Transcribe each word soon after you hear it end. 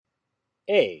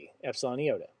A. Epsilon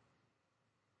iota.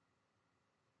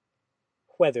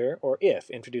 Whether or if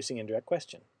introducing indirect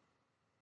question.